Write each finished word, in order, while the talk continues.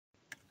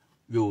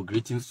Yo,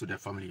 greetings to the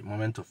family.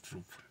 Moment of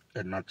truth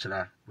and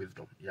natural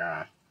wisdom.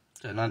 Yeah.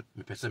 And then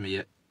me person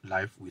me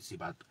live with see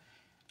but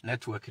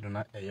networking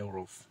on a year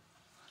rough.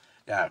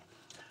 Yeah.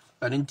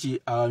 But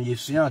you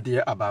see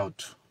idea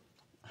about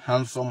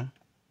handsome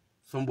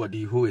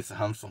somebody who is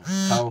handsome.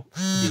 How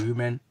the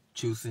women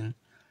choosing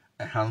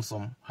a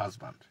handsome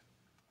husband.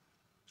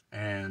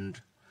 And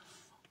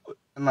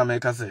na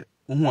make say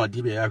who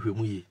adi be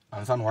ahwemu yi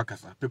ansa na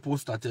wakasa. People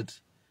started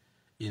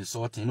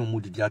insulting no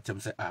mood the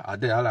atem say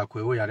ade ala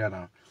kwe yare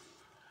na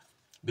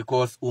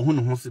because ohun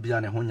hu se bia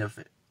na ho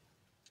nyefe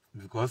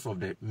because of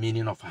the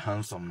meaning of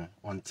handsome no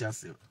on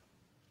tiase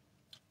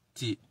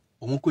ti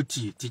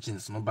omukoti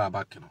teachings no ba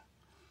back no.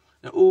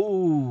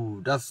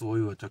 Oh, that's what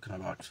we were talking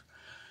about.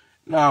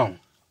 Now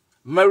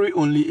marry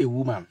only a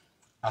woman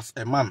as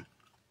a man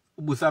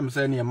ubusam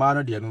say na man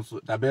no de no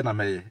so da be na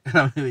me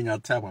na me nya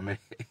time me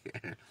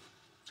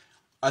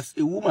as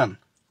a woman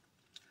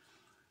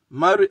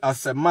marry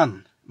as a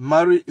man.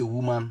 Marry a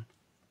woman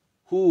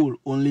who will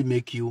only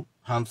make you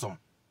handsome.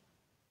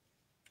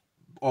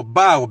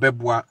 Oba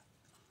obebwa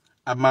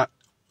ama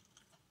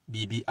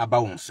bibi aba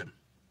wonsem.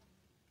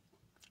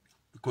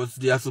 Because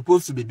they are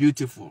supposed to be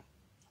beautiful.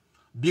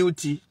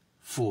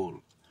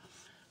 Beautiful.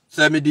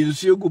 So me di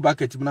nsuo gu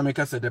bucket na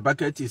make say the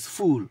bucket is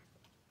full.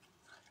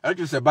 I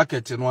just say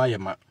bucket no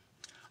ayema.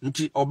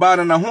 Nti oba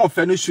na ho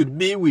ofe no should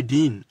be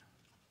within.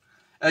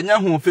 Enya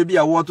ho ofe bi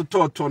a wo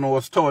to no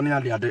was store ne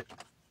ade.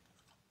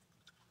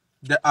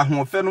 The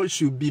ahofeno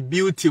should be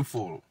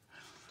beautiful.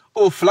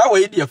 Oh,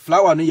 flower, the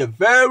flower, no, you're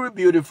very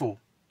beautiful.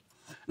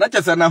 Not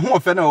just an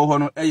ahofeno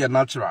hono, a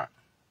natural.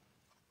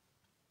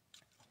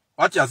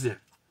 What you say?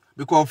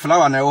 Because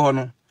flower na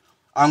hono,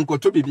 Uncle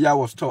Toby Bia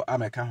was taught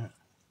American.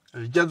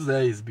 Just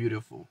there is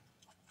beautiful.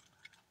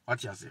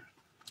 What you say?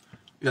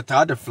 You're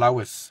tired of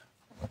flowers.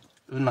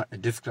 Not a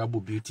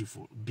describable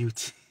beautiful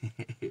beauty.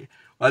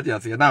 What you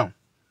say now?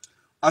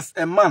 As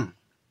a man,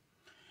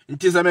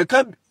 it is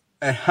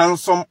a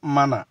handsome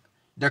manner.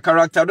 The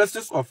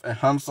characteristics of a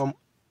handsome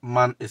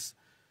man is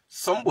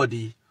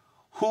somebody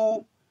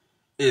who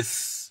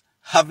is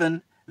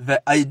having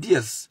the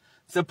ideas.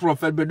 Say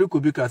Prophet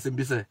Bedukubika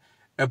say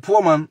a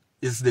poor man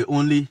is the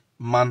only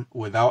man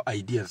without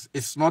ideas.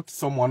 It's not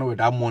someone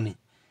without money.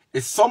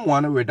 It's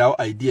someone without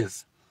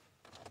ideas.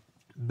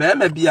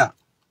 Bemebia,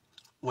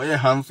 where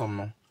handsome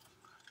no,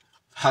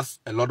 has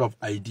a lot of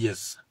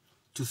ideas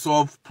to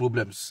solve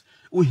problems.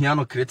 We have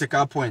no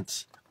critical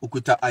point.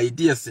 Ukuta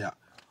ideas here.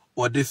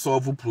 Or they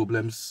solve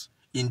problems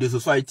in the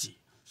society.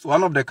 So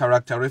one of the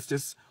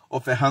characteristics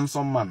of a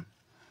handsome man.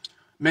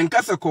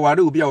 Menkasa koware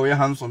will be a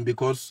handsome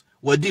because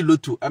wadi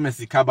lotu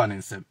amesi kaban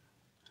ensem.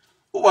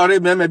 Uware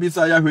meme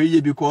bisa ya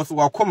hweye because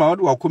wakoma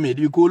wadu wakome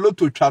because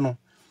lotu chano.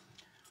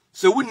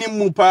 So wunim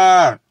mu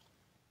pa.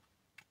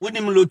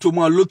 Wunim lotu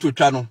mu lotu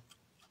chano.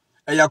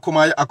 Eya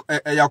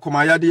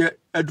komayade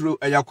edro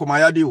eya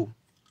komayade o.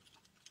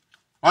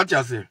 What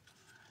you say?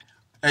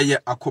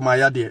 Eya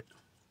akomayade.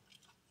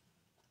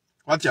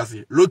 What you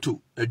say? Lotu,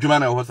 a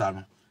Jumana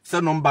Hosano.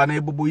 Send number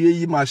neighbor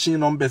ye machine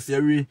numbers,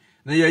 ye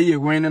ye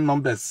winning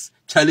numbers.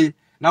 Charlie,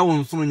 now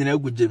on soon in a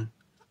good gym.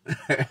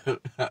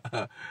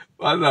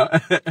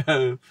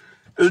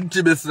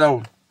 Ultimate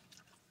sound.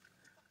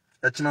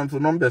 A channel to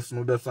numbers,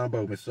 no, that's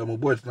about Mr.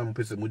 Boys, no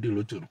person would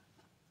do Lotu.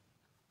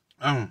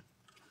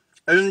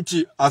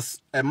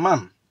 As a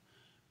man,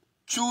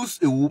 choose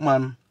a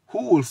woman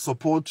who will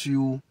support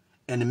you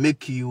and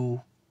make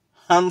you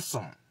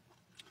handsome.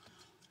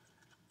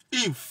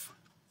 If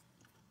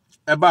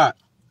about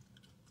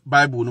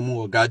Bible no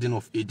more Garden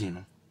of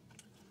Eden.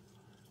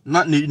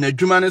 Not in a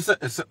German is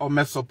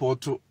a support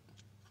to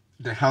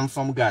the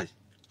handsome guy.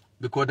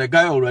 Because the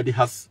guy already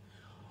has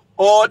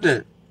all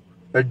the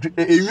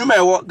you may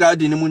walk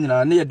garden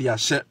in near the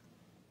ashe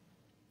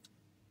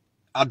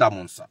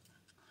Adamonsa.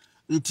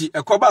 Nti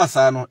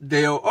ekobasano,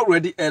 there are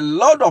already a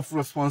lot of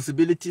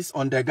responsibilities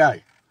on the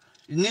guy.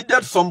 You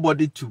needed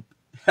somebody to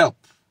help.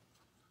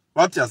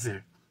 What you say?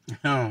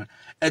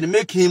 And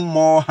make him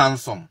more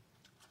handsome.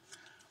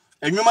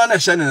 A human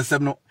shannon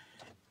said no.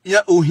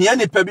 Ya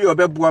uhiani pebi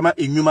obebuama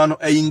a humano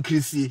a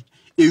increase.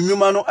 A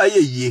humano a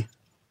ye.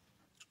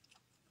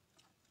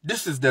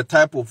 This is the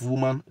type of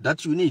woman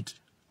that you need.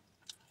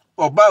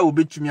 Oba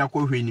ubitumi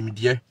akwo hwenim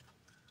die.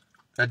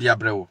 Ade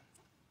abreo.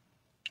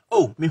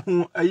 Oh, me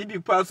hu ayi bi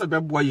pa sa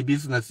beboa ye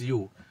business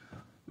you.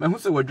 Me hu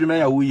se wadwuma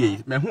ya wo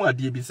ye. Me hu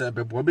ade bi sa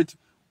beboa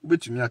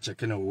ubetumi a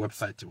check na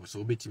website wo so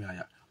ubetumi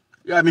aya.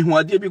 Ya me hu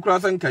ade bi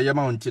kura san kaye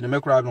ma onti ne me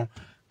kura no.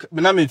 Me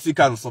na me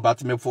sika so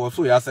but me for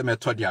so ya se me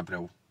to de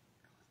abreo.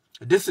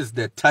 This is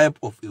the type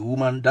of a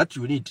woman that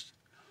you need.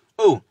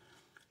 Oh,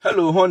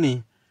 hello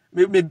honey.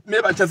 Me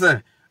ba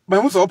chese. Ba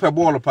hu so ope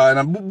ball pa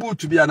na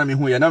boot bi ana me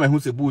hu ye na me hu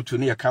se boot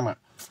ne ye kama.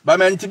 Ba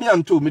me ntimi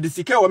anto me de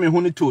sika wo me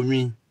hu ne to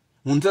nwi.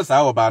 Munte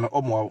sa oba no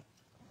omo.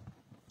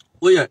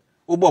 Oye,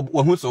 obo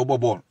wo hu se obo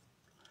ball.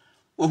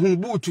 Ohun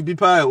boot bi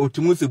pa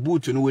otumu se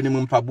boot no woni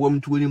mpabo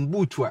am to woni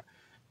boot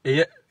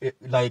a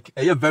like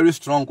very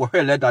strong ko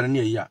he leather ne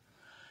ye ya.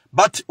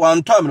 But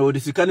one time no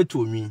de sika ne to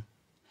nwi.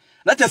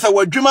 Na chese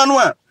wadwuma no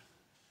a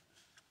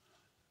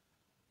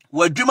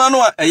Wadwuma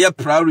no a ɛyɛ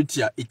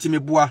priority a etimi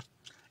boa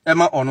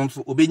ɛma ɔno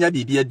nso obenya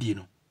biribi adi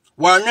no.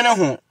 Wanwene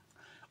ho,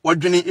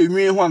 wadwene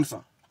enwie ho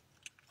ansa.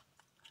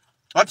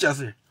 What you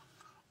say?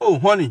 Oh,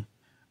 honey,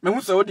 me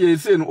who say what you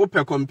say no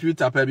open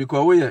computer pa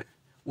because we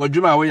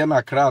wadwuma we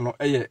na kra no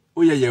ɛyɛ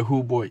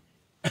Yahoo boy.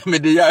 Me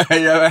de ya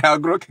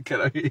agro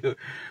kekera.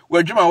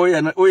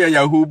 Wadwuma we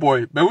Yahoo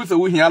boy. Me who say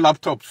we here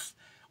laptops.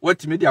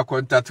 What media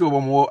contact we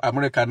more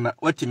American na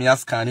what me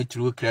scan it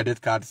through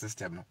credit card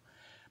system no.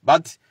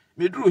 But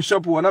me drew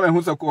shop one na me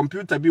who say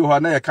computer bi ho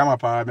na ye kama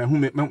pa me who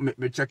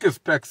me check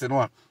specs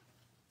no.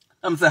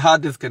 I'm say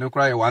hard disk can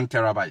cry 1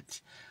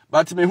 terabyte.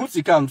 But me who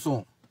sika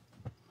nso.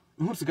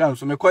 Who sika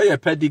nso me koye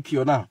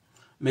pedicure na.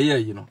 Me ye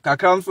you know.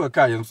 Kakra nso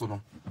ka ye nso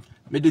no.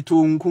 Me de to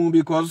nku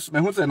because me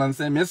who say nan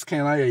say me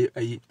scan na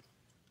ye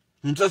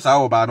nso sa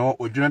oba no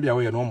odwuna bia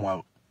we no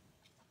mo.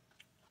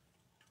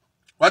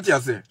 What you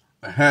say?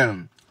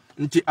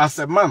 Nti as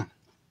a man,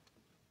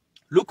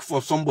 look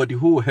for somebody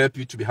who will help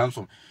you to be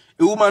handsome.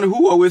 A woman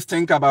who always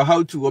think about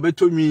how to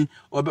obeto me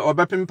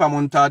obepimpa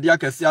monta dia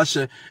kese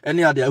ahye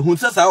ene ade hu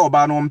se sa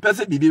oba no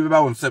mpese bibi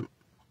beba wonsem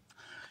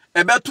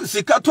ebeto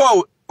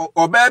sikato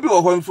oba bi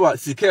wo ho nso a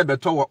sika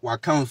ebeto wa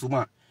account mu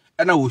a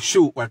ena wo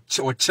show wa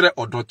kire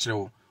odo kire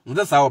wo hu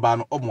se sa oba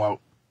no omoa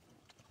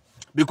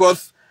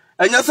because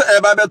enya se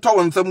eba beto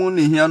wonsem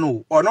ne hia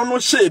no ono no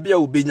hye bia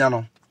obenya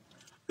no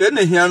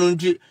ene hia no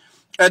nti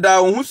eda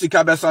hu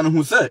sika besa no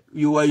hu se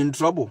you are in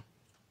trouble.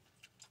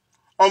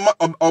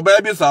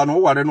 Baby sa no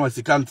ware no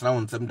sika ntra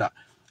wonsem da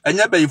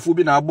enye bayifu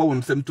bi na agbo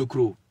wonsem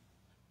tokro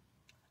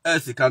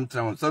sika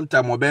ntra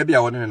sometime baby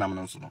a woni ne nam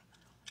no so no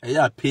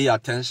eya pay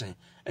attention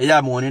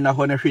eya ma woni na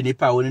ho na hwe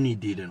nipa woni ni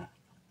dide no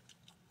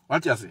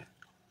what you say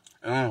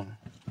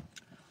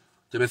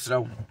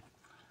tebesrawo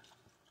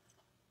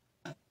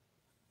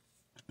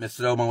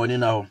mesrawo ma woni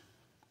na ho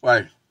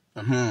why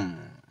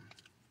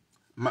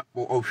ma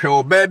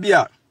hwe baby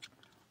a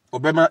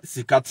obema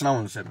sika ntra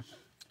wonsem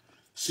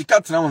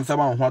sika tena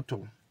wonsam ho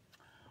ato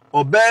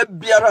oba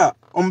biara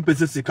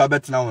ompese sika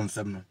betena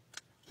wonsam no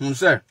hu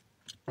se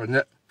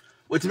onye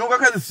wetimi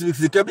kwaka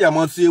sika bia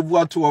mo so ebu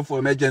ato for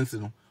emergency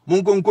no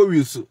munkonko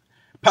wisu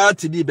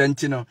party bi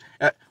benti no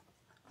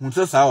hu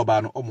se sa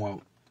oba no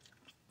omo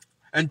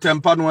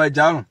entempa no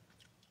agya no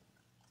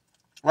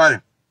why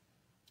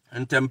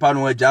entempa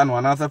no agya no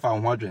anasa fa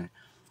ho adwen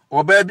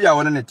oba bia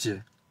wona ne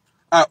tie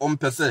a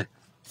ompese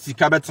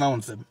sika betena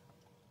wonsam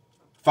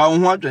fa ho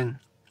adwen.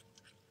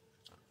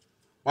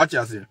 What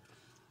you say?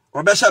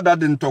 Obesha that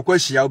didn't talk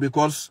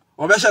because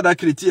Obesha that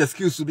create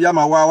excuse to be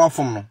ama wa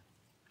from no.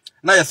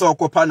 Na yesa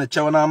okopa na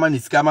chewa na ama ni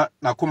skama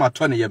na kuma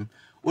 20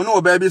 Ono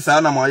baby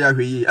sa na moya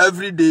hwe.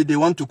 Every day they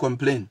want to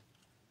complain.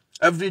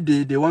 Every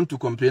day they want to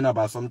complain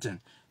about something.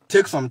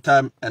 Take some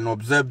time and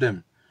observe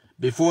them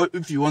before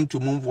if you want to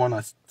move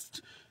on.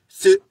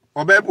 Say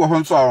obebu wo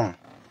honso a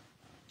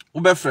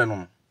obe frɛ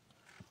no.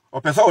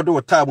 Opesa wo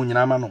do time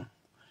nyina ma no.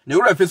 Ne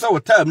wura fesa wo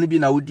time ni bi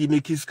na wodi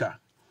make iska.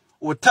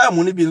 O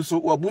time ni bi nso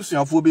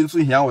obusuafo bi nso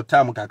hia o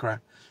time kakra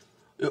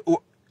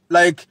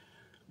like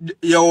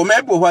your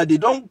member why they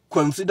don't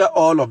consider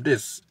all of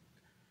this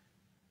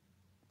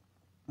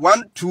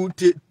 1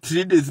 2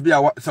 3 days be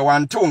so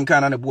until nka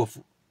na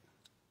buafu.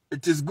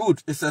 It is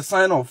good, it's a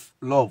sign of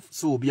love,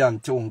 so be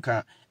until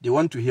nka they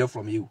want to hear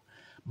from you,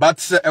 but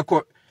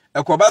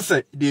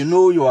ekobase they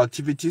know your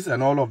activities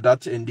and all of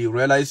that, and they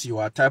realize you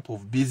are type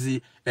of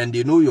busy and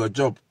they know your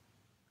job.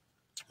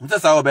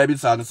 That's our baby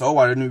son so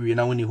worry no we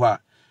na woni ho a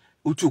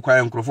utu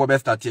kwa nkrofo be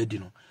start edi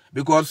no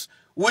because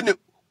when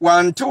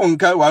one to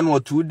nka 1 or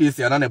 2 days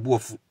ya na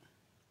buafu.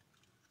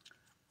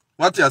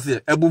 What you say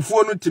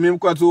ebufuo no timi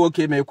kwa so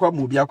okay me kwa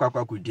mu bia kwa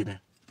kudi me.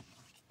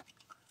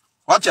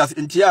 What you say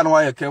ntia no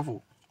why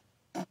careful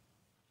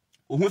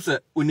ohu se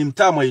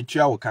onimta ma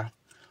etua woka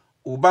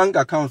o bank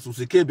account so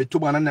sike beto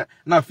bana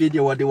na afie de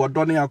wode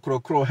wodo ne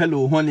akrokro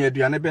hello honey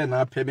aduane be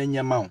na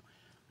apemenya ma wo.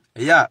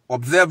 Yeah,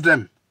 observe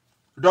them,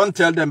 don't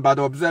tell them but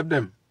observe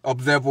them,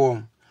 observe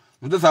them.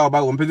 This how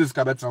about one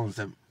sika betra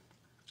wonsem.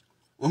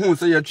 Ohun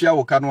say yatua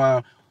woka no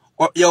a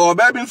ye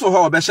oba bi nso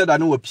ho obehye da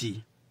no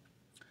wapi.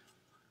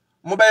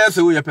 Mo ba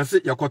yese wo ye pese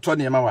yakoto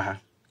ne ma wa ha.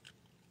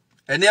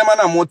 Enema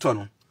na moto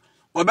no.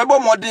 Obebo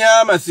modin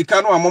ama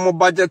sika no amomo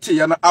budget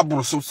ya na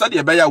abroso sade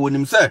ye be ya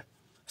wonim se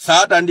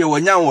saa dan de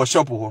wonya wo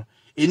shop ho.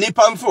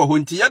 Enipa mfo ho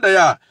nti yeda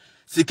ya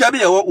sika bi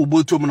ye wo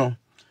ubotom no.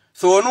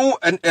 So no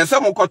ese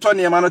mo koto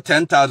ne ma no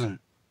 10,000.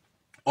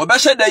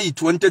 Obehye da yi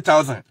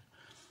 20,000.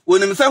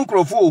 Wonim se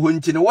nkrofo ho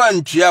nti ne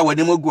wantua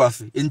wade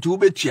moguase enti wo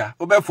betua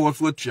obefo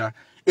so atua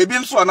ebi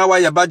nso na wa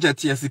ye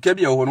budget ye sika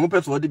bi ye ho no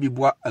pese wode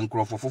bibua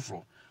nkrofo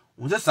foforo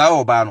wo se saa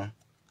oba no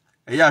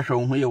eya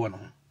hwe ho ye wo no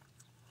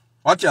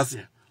what you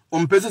say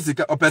ompese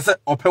sika opese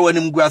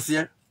opewanim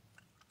guase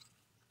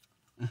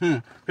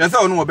pese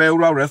onu oba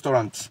euro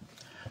restaurant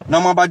na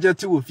ma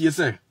budget wo fie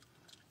se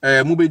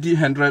mu bedi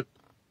 100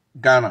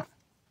 Ghana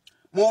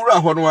mu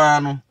wura ho no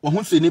ano wo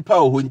hu se nipa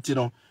ho nti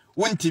no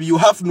wunti you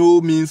have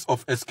no means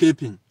of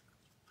escaping.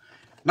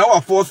 Now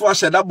a force was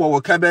shed up or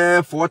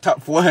cabe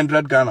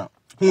 400 Ghana.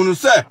 Who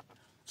say,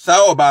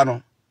 Sao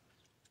Bano?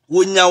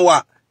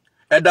 Wunyawa,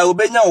 eda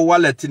obenya wo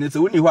wallet ni se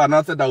woni ho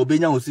anase da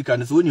obenya wo sika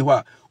ni se woni ho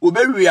a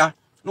obewia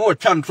no wo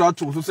twa ntro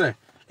ato so se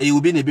e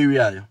obi na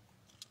bewia yo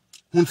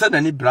hun se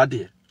na ni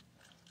brade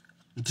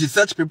nti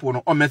such people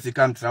no o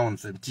Mexican town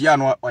se ti ya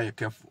no why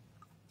careful.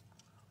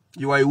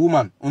 You are a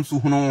woman unsu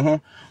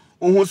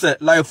hunu se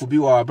life bi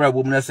wa abra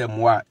bom na se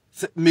moa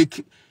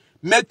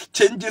make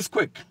changes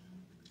quick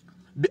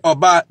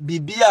oba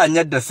bibia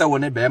anya de se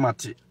woni be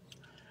mate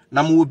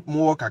na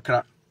mo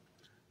kakra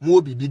mo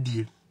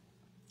bibidie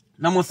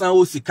na mo san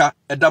o sika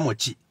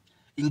edamochi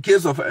in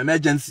case of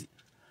emergency.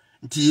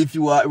 If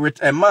you are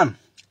with a man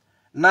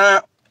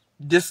now,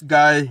 this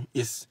guy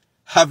is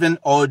having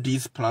all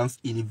these plans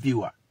in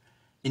view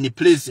in the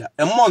place here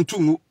a month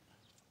to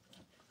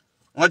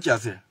what you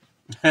say.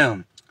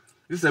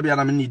 This is be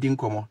an needing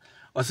como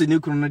or see new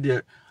crony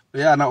there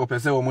na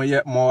opese wo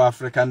more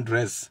African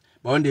dress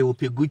but one day will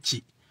pay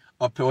Gucci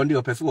or pay one day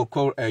opese will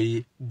call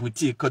a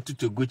boutique cut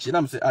to Gucci.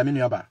 I'm say I mean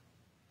yaba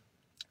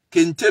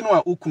kentenu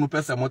a ukunu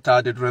pesa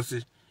mota de dress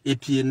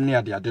epie ne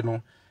ade ade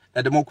no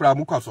e de mokra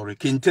mo kwasore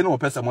kentenu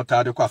pesa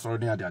mota de kwasore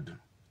ne ade ade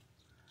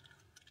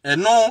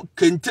eno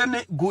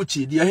kentene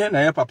Gucci de he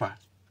na ye papa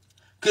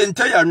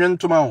kente ya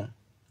nwentoma ho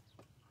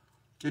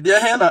de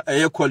he na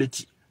ye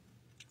quality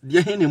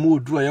de he ne mu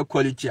duro ye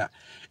quality a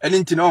eni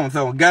ntina on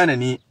say Ghana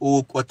ni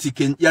o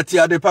otiken yati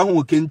ade pa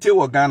ho kente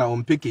wo Ghana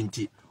on pe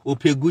kenti o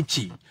pe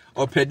Gucci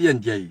o pe de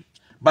ndie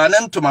ba ne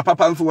ntoma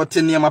papa nso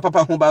wote ne ma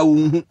papa ho ba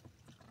wo hu.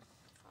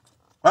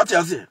 What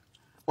you say?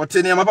 What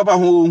in my papa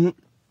who?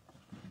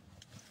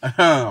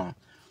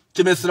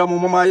 Timesra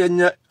mama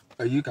yenya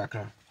a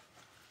yukaka.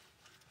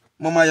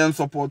 Mama yan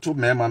support to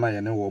me mana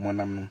and a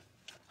woman.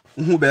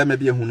 Who bear may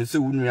be a hun say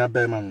wouldn't ya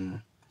bear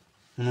man.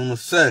 Who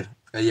say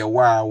a ya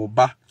wa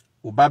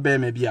ba bear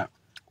may be a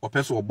or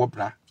peso or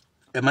bobra.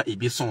 Emma e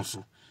be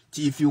sonso.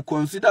 If you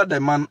consider the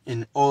man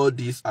in all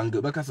this and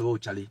go back as a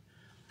Charlie.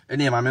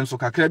 Any mamma so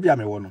cacrebia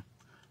me one.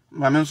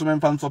 Mamma so men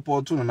fan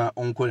support to na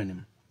uncle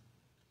him.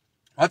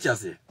 What you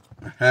say?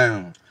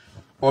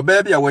 Or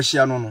baby, I was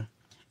no.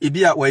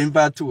 Ibia were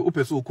invite to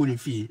Upeso Kuni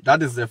fee.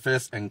 That is the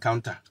first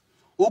encounter.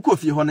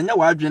 Ukofi Honanya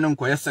Wadrin and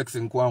Quaya sex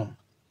in Guam.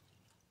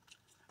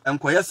 And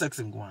Quaya sex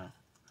in Guam.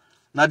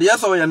 Now the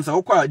Yasoyans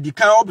are quite the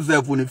kind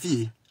observe when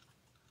fee.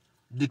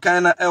 The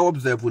kind of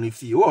observe when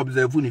fee, or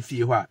observe when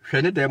fee, what?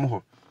 Shane them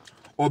ho.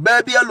 Or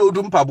baby, a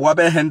loadum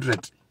pabuabe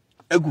 100.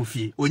 A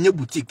goofy, or your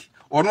boutique.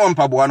 Or no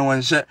pabuano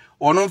and share,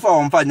 or no for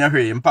on fire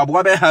him,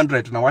 pabuabe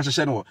 100, now wash a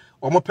channel,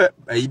 or more pep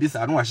a ibis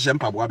and wash shem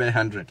pabuabe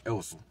 100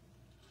 also.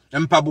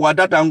 And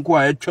pabuada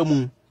danqua a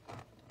chamu.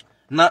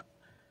 Na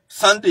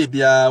Sunday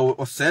bia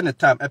or send a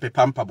time epi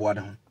pam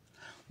pabuada.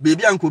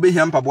 Baby uncle be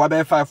him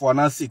pabuabe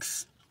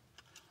 516.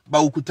 Ba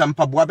ukutam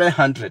pabuabe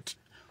 100.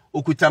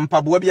 Ukutam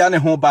pabuabiane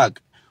home bag.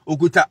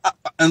 Ukuta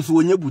and so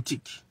your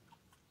boutique.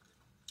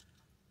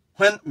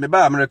 When me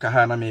ba America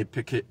hana me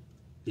pick it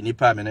in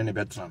Ipa and any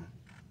bedroom.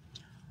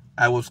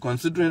 I was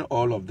considering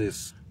all of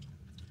this.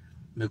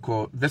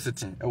 Because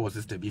visiting, I was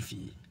sister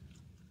beefy.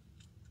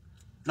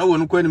 No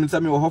one could even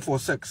tell me or for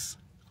sex.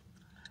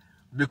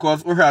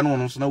 Because we had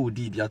no snow would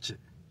be yache.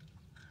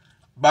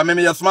 But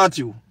maybe you smart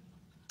you.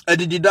 I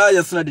did die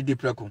as not the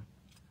depreco.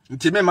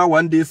 Intimate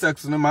one day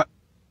sex no ma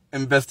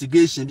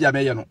investigation, dear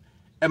Mayano.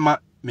 Emma,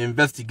 me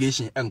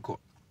investigation uncle.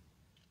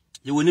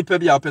 You will nip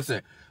be our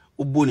person,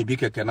 Ubuni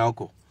Bika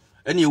Canalco.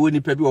 And you will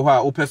nip be or her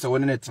opesa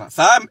one in it.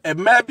 Sam, a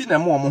maybe no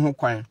more who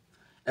quine.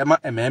 Emma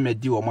emme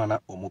di o mana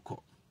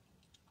omoko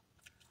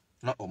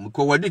na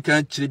omoko wadi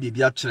kan kire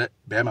bibia kire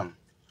beman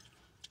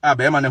a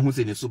beman hu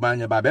se ni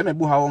subanya ba be me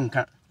bu ha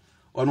wonka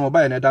ono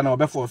oba ne da na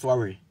obefo so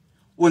awe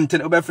wonte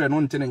obefre no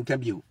wonte nka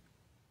bio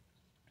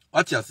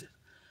atiase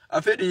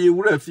afedi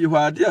wura fi ho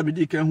ade a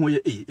bidi kan ho ye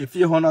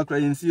efi ho na kra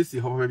yin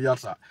ho bia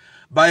sa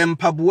ba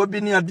mpaboa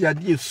bi ni ade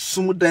ade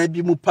sum dan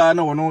bi mu pa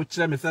na wono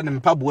kire me se ne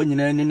mpaboa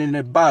nyina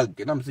ne bag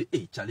na me se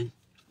chale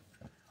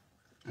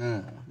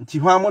nti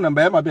ho amo na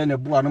ba ma be ne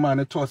bua no ma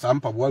ne to sa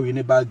mpaboa we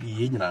ne bag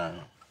yi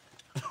nyina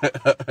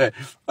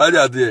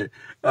ade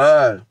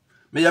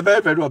me ya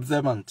very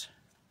observant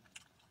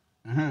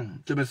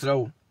to me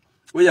slow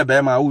we ya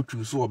be ma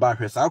utu so oba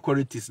hwe sa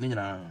qualities ni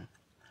nyina.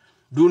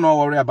 Do not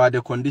worry about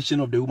the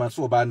condition of the woman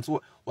so bad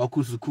so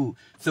wakusuku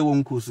se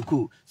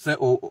wonkusuku se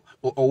o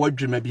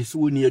wadwuma bi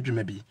so ni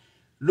adwuma bi.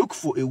 Look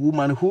for a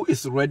woman who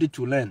is ready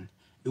to learn,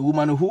 a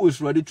woman who is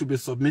ready to be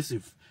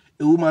submissive,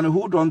 a woman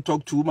who don't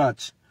talk too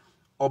much.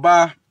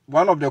 Oba,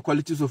 one of the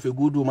qualities of a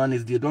good woman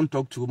is they don't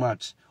talk too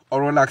much.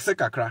 Or relax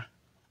kakra.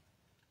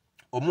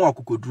 Or more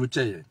kukodru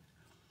cheye.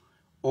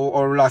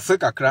 Or relax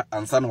kakra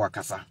and san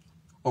wakasa.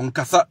 On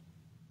kasa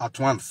at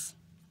once.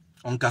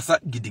 On kasa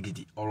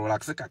gidi. Or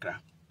relax kakra.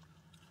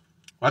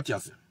 What you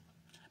say?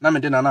 Na me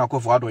dena na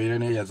akofo ado yere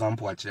ne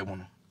example a kire mo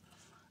no.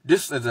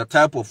 This is the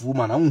type of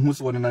woman who's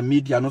one in the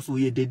media no so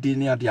ye dede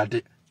ne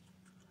ade.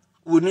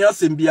 Woni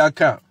asem bi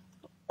aka.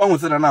 Ohun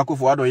se na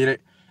akofo ado yere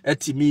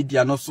eti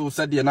media no so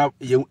said na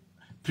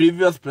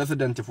previous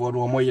president for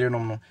no mo yere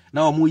no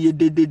na o mo ye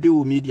dede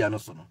o media no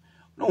so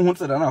no ohun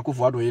said na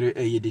akofo ado yere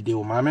ye dede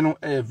o maame no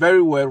a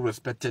very well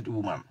respected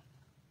woman.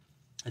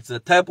 It's a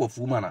type of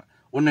woman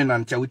one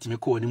nante wutimi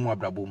ko ni mu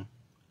abrabom.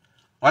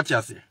 What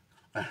you say?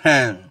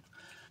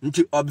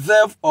 To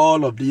observe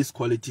all of these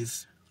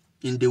qualities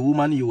in the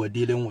woman you were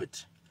dealing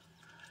with.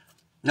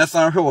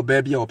 Nasan hwe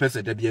baby or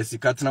pese de bia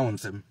sika tena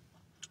wonsem.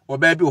 O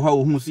baby o ha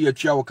o hu si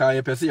atua wo ka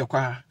ye pese ye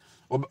kwa.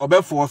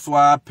 Obefo so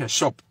a pe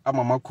shop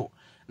amamako.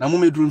 Na mu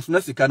medru nso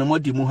na sika no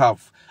modi mu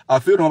have.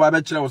 Afi no ba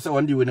be kire wo se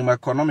won di we ni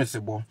economics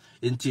bo.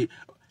 Nti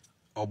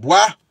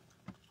obwa.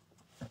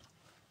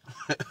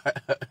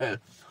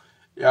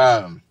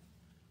 Yeah.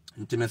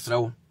 Nti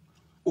mesrawo.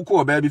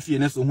 Uko baby fie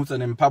ne so hu se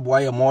ne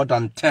mpaboa ye more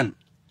than 10.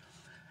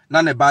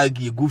 Na ne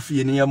bag gu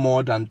fie ne ye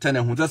more than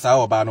 10 hu se sa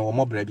oba no wo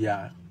mobra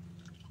bia.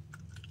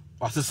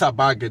 Wasesa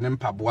bag ne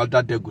mpaboa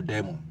da gu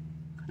demo.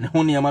 Ne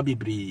ho ne ma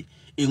bibri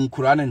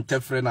enkura ne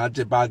ntefre na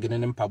age bag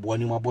ne mpaboa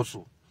ni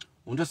maboso.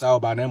 Hu se sa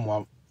oba na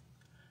mo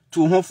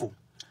to hofo.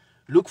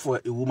 Look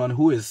for a woman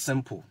who is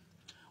simple.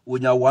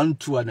 Wonya 1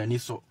 2 anani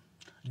so.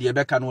 De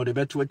beka no de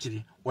beto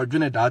akiri.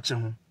 Wadwene da ache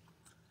ho.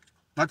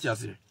 Not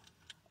yase.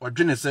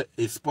 Wadwene say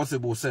it's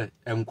possible say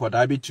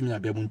enkoda betumi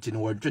abemu nti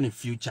no wadwene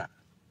future.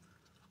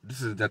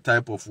 This is the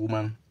type of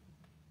woman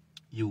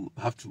you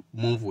have to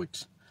move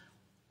with.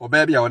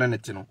 Obaby a wona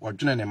neti no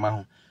wadwene ne ma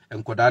ho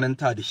enkoda ne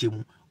ntade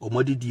hyemu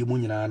omodidi mu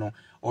nyina no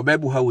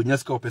obabu ha wonya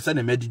ska opese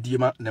ne medidi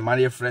ma ne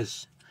mare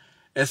fresh.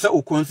 Ese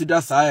o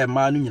consider sa e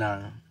ma no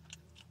nyina.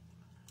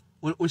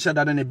 O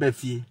shada ne ba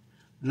fie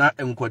na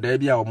enkoda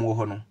bi a omo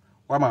ho no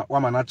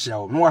wama na chia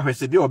wo no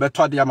wahwese bi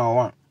obeto de ama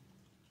wo.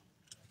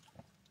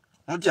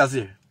 What you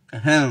say?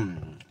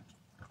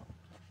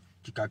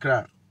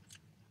 Kikakra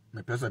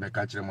me pesa be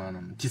ka kire ma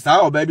no. Ti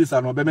sa obabi sa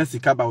no obeme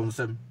sika ba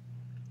wonsem.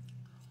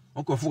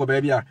 Okofo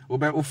baby a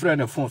o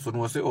friend phone so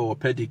no say oh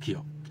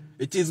pedicure.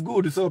 It is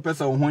good so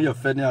person who your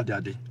friend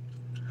ade.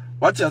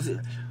 What you say?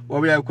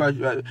 We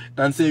are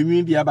dan say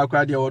wi bia ba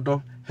kwa de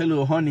odo.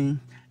 Hello honey.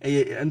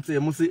 Ente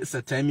mo say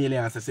 10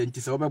 million as say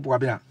nti say obebo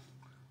bia.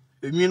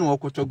 Wi no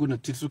okotogu no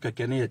tisu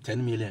keke ne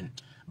 10 million.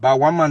 Ba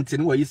 1 month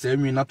ni we say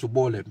wi na to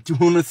ball em. Ti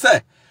hu no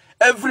say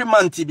every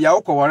month bia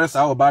okowore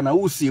sa oba na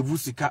wo save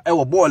sika e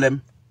wo ball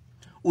em.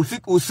 U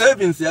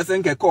savings ya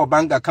senke ko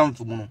bank account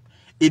mu no.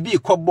 Ebi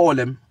ko ball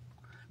em.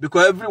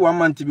 Because every 1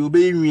 month be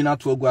obey win na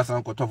to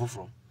aguasan koto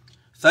from.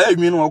 Say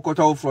win no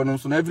koto from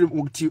so every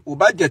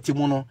budget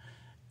mu no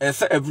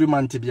say every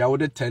month be a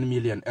 10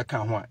 million e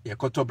kan ho a ye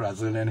koto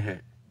Brazilian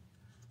hair.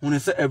 When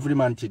say every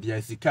month be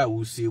a sika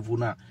wo save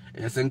na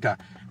e senka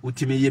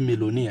utimi ye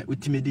millionaire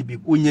utimi di bi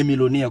onye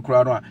millionaire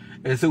kura no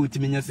a say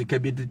utimi nya sika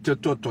bi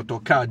to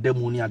car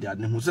demu ni ade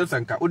ade hu say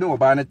senka oni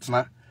oba ne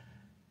tena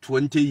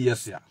 20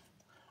 years ya.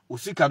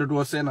 Usika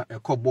do say na e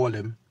ko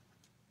ballem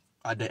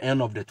at the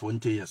end of the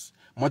 20 years.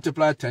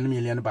 Multiply 10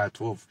 million by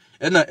 12.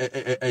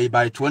 And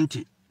by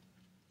 20.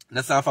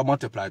 Let's have a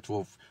multiply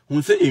 12.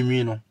 Who say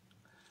in no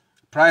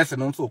price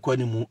and also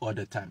calling more all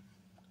the time.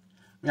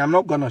 I'm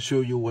not gonna show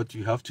you what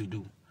you have to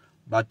do,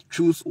 but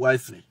choose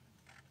wisely.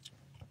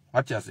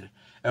 What you say?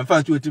 And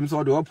find you teams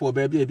all the poor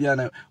baby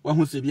and one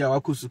who say be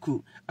our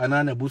kusuku and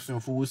an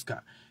abusion for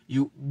whisker.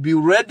 You be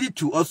ready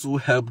to also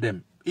help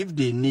them if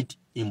they need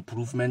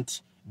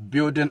improvement,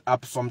 building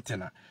up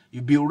something.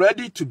 You be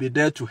ready to be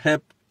there to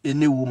help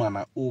any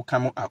woman who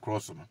come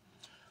across them.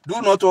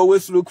 Do not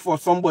always look for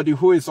somebody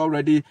who is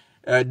already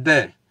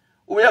there.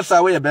 We are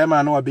sorry, a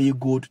man or be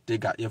good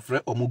digger, a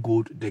friend or more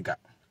good digger.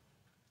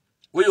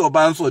 We your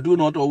bands, so do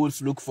not always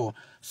look for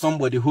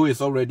somebody who is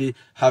already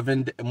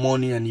having the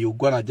money and you're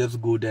gonna just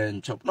go there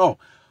and chop. No,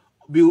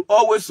 be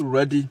always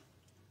ready.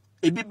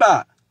 A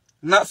biba,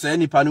 not say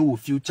any panel will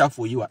future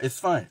for you. It's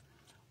fine.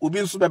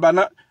 Ubin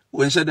subebana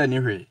when shed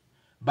anyway.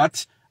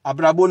 But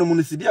Abrabono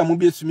Munisidia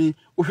Mubius me,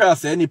 who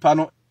has any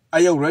panel.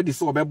 I already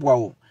saw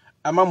Bebwa.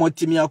 Ama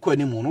motimi akọ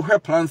animu no hwe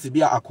plans bi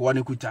akọ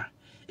ne kuta.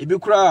 Ebi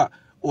kura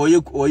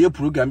oye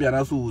program bi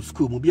anaso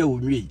school mu bi a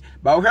wonwie.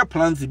 Ba hwe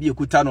plans bi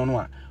ekuta no no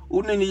a.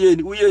 Unni ye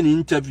ni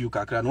interview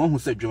kakra no hu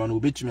se dwuma no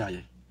obetumi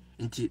aye.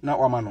 Nti na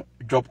wama no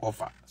job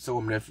offer. Se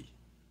wo mrefi.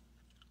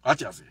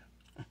 Acha se.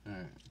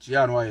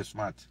 Chia no are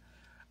smart.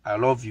 I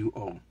love you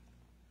all.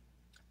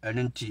 And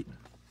nti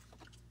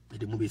me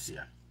de mu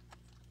besia.